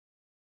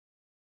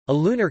A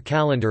lunar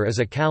calendar is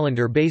a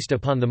calendar based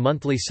upon the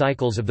monthly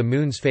cycles of the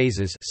Moon's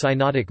phases,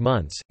 synodic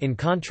months, in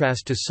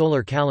contrast to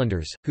solar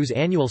calendars, whose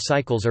annual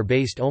cycles are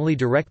based only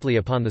directly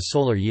upon the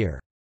solar year.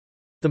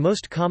 The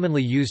most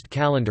commonly used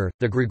calendar,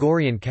 the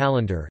Gregorian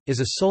calendar, is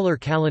a solar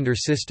calendar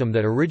system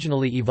that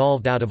originally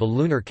evolved out of a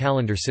lunar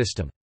calendar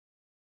system.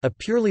 A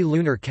purely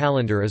lunar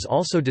calendar is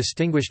also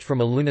distinguished from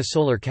a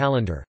lunisolar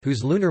calendar,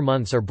 whose lunar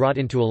months are brought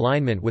into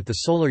alignment with the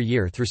solar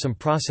year through some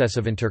process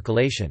of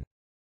intercalation.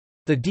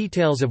 The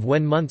details of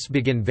when months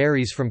begin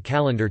varies from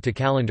calendar to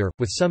calendar,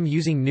 with some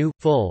using new,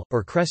 full,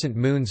 or crescent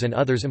moons and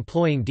others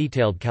employing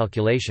detailed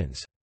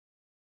calculations.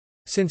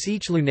 Since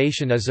each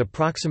lunation is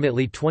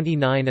approximately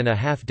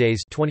 29.5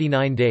 days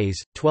 29 days,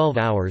 12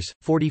 hours,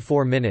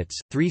 44 minutes,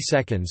 3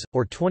 seconds,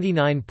 or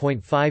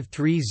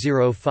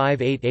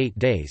 29.530588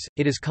 days,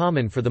 it is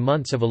common for the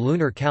months of a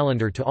lunar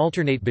calendar to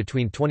alternate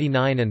between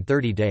 29 and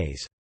 30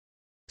 days.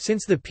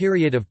 Since the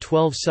period of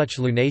 12 such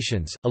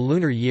lunations, a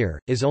lunar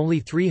year, is only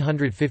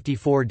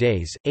 354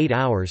 days, 8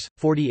 hours,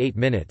 48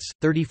 minutes,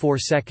 34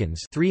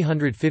 seconds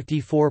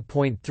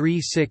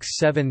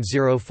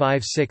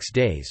 354.367056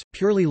 days,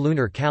 purely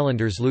lunar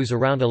calendars lose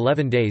around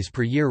 11 days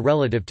per year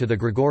relative to the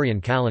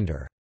Gregorian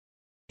calendar.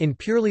 In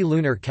purely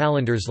lunar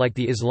calendars like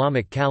the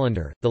Islamic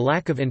calendar, the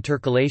lack of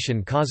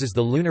intercalation causes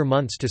the lunar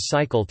months to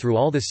cycle through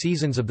all the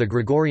seasons of the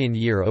Gregorian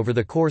year over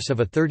the course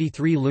of a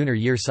 33 lunar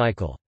year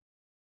cycle.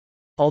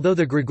 Although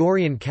the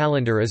Gregorian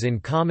calendar is in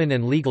common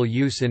and legal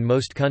use in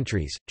most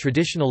countries,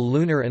 traditional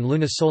lunar and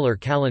lunisolar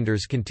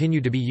calendars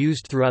continue to be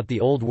used throughout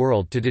the Old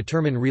World to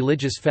determine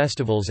religious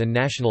festivals and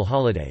national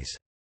holidays.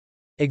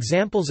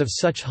 Examples of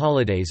such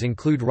holidays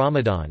include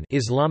Ramadan,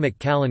 Islamic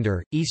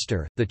calendar,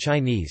 Easter, the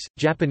Chinese,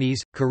 Japanese,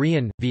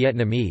 Korean,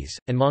 Vietnamese,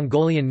 and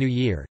Mongolian New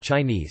Year,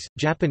 Chinese,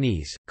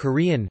 Japanese,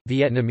 Korean,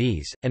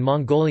 Vietnamese, and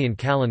Mongolian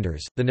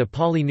calendars, the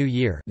Nepali New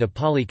Year,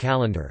 Nepali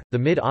calendar, the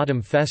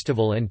Mid-Autumn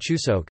Festival and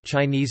Chuseok,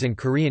 Chinese and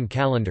Korean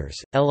calendars,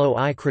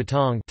 Loi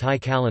Krathong, Thai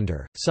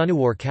calendar,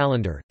 Sunuwar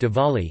calendar,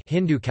 Diwali,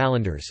 Hindu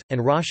calendars,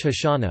 and Rosh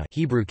Hashanah,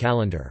 Hebrew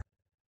calendar.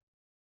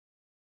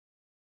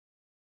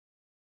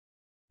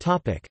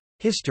 Topic: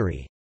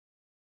 History.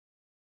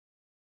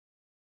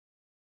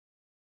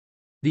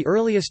 The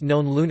earliest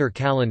known lunar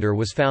calendar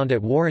was found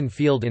at Warren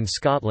Field in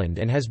Scotland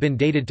and has been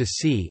dated to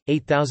c.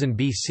 8000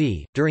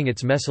 BC, during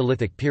its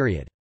Mesolithic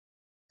period.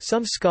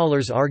 Some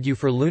scholars argue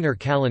for lunar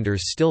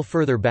calendars still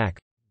further back.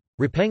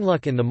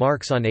 Rapengluk in the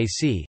Marks on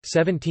AC,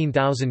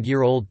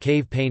 17,000-year-old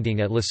cave painting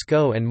at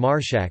Lascaux and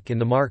Marshak in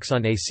the Marks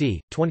on AC,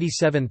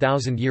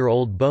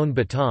 27,000-year-old bone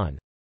baton,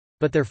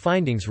 but their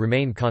findings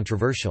remain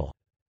controversial.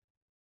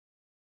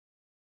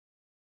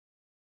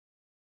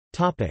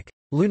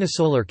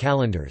 Lunisolar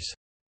calendars.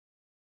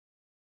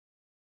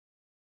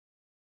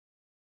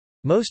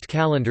 Most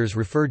calendars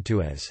referred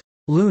to as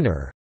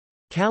lunar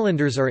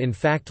calendars are in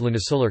fact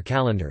lunisolar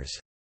calendars.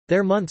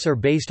 Their months are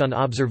based on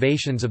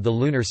observations of the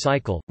lunar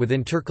cycle, with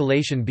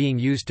intercalation being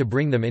used to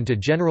bring them into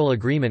general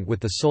agreement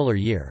with the solar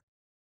year.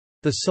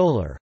 The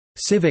solar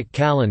civic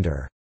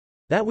calendar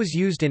that was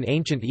used in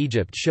ancient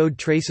Egypt showed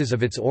traces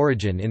of its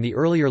origin in the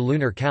earlier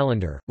lunar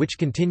calendar, which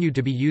continued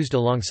to be used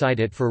alongside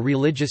it for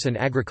religious and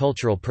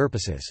agricultural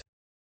purposes.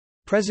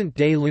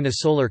 Present-day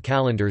lunisolar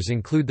calendars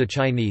include the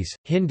Chinese,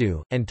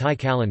 Hindu, and Thai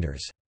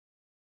calendars.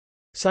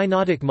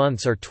 Synodic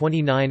months are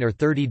 29 or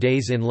 30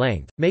 days in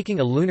length, making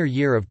a lunar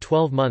year of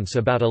 12 months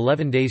about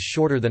 11 days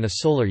shorter than a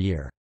solar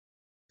year.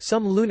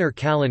 Some lunar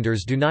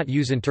calendars do not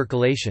use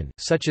intercalation,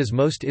 such as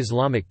most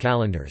Islamic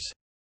calendars.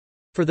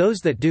 For those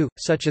that do,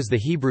 such as the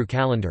Hebrew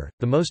calendar,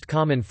 the most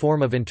common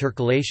form of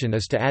intercalation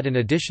is to add an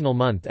additional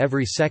month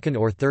every second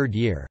or third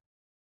year.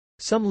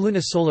 Some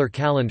lunisolar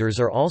calendars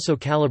are also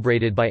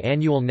calibrated by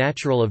annual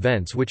natural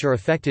events which are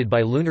affected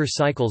by lunar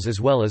cycles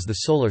as well as the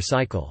solar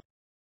cycle.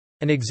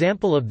 An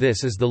example of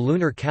this is the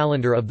lunar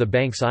calendar of the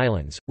Banks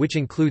Islands, which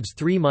includes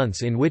 3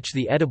 months in which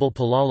the edible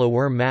palalo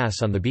worm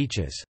mass on the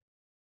beaches.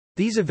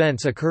 These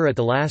events occur at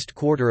the last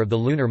quarter of the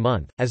lunar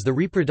month, as the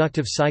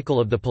reproductive cycle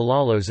of the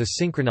palalos is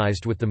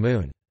synchronized with the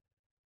moon.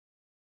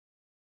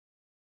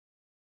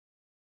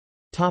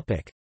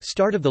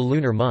 Start of the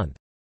lunar month.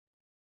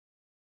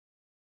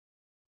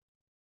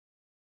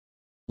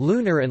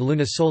 Lunar and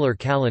lunisolar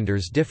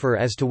calendars differ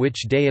as to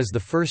which day is the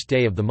first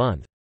day of the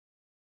month.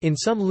 In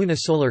some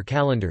lunisolar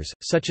calendars,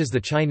 such as the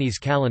Chinese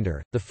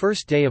calendar, the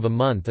first day of a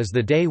month is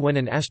the day when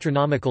an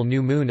astronomical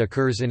new moon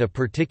occurs in a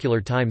particular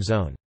time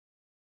zone.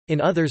 In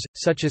others,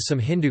 such as some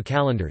Hindu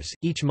calendars,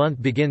 each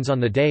month begins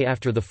on the day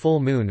after the full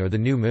moon or the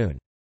new moon.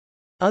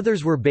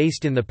 Others were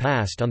based in the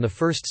past on the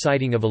first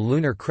sighting of a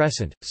lunar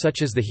crescent,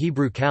 such as the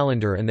Hebrew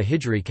calendar and the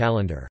Hijri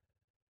calendar.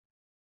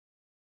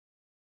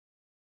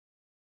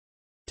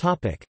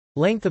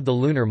 Length of the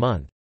lunar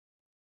month.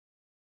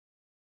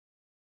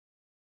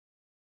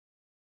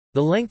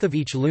 The length of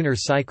each lunar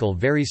cycle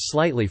varies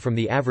slightly from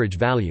the average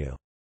value.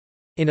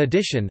 In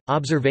addition,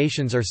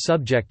 observations are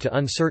subject to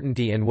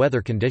uncertainty and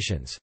weather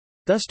conditions.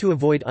 Thus, to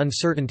avoid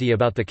uncertainty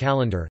about the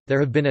calendar, there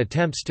have been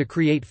attempts to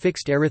create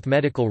fixed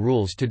arithmetical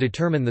rules to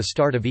determine the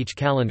start of each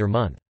calendar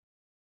month.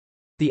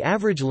 The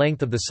average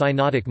length of the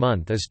synodic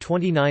month is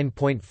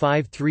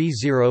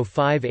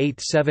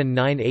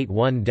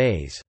 29.530587981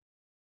 days.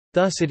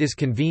 Thus it is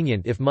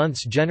convenient if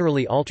months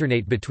generally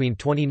alternate between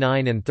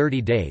 29 and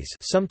 30 days,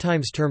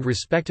 sometimes termed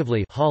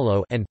respectively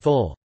hollow and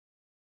full.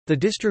 The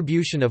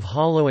distribution of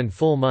hollow and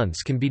full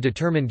months can be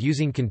determined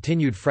using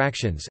continued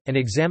fractions, and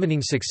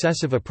examining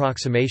successive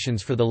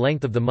approximations for the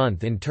length of the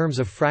month in terms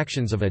of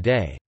fractions of a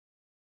day.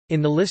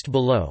 In the list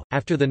below,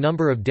 after the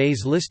number of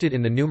days listed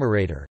in the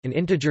numerator, an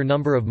integer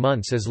number of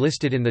months as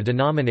listed in the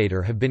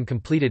denominator have been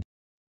completed.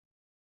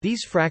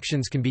 These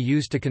fractions can be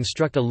used to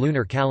construct a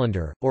lunar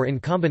calendar, or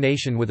in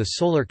combination with a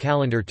solar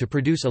calendar to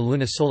produce a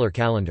lunisolar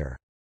calendar.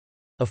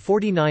 A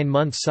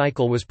 49-month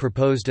cycle was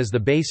proposed as the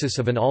basis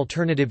of an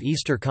alternative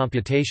Easter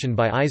computation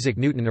by Isaac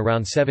Newton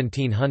around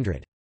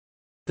 1700.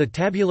 The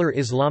tabular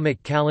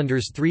Islamic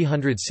calendar's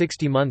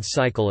 360-month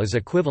cycle is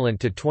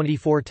equivalent to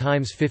 24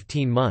 times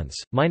 15 months,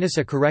 minus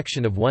a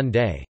correction of 1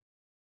 day.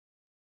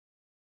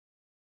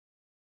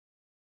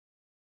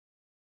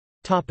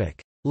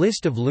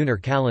 List of lunar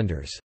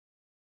calendars.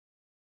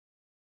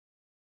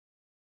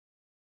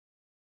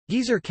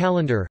 Gezer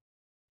calendar,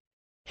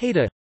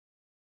 Haida,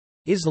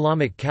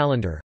 Islamic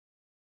calendar,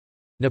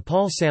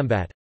 Nepal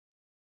Sambat,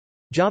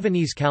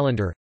 Javanese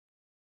calendar,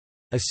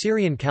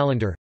 Assyrian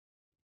calendar,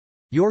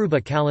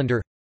 Yoruba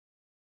calendar,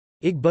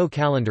 Igbo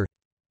calendar.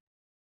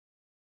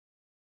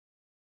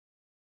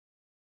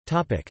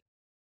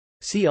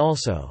 See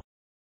also: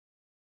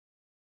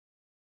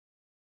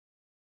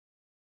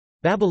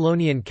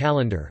 Babylonian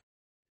calendar,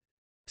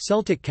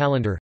 Celtic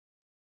calendar,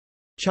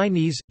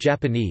 Chinese,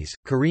 Japanese,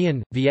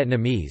 Korean,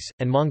 Vietnamese,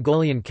 and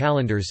Mongolian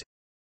calendars,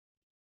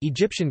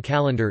 Egyptian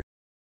calendar,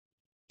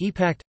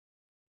 Epact,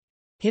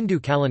 Hindu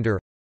calendar,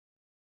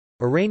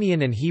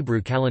 Iranian and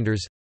Hebrew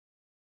calendars,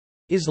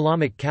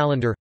 Islamic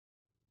calendar,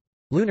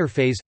 lunar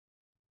phase,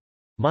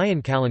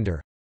 Mayan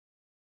calendar,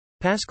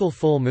 Paschal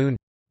full moon,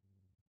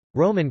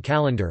 Roman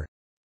calendar,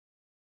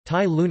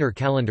 Thai lunar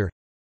calendar,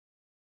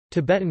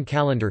 Tibetan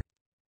calendar.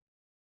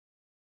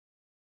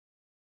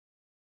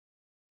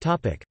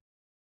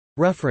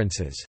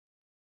 References.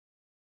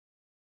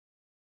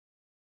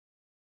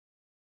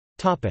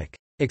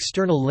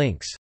 External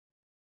links.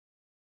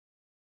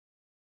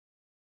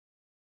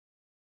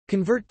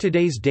 Convert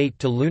today's date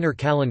to lunar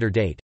calendar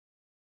date.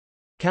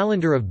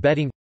 Calendar of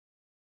betting.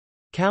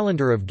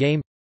 Calendar of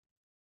game.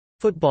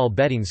 Football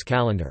betting's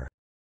calendar.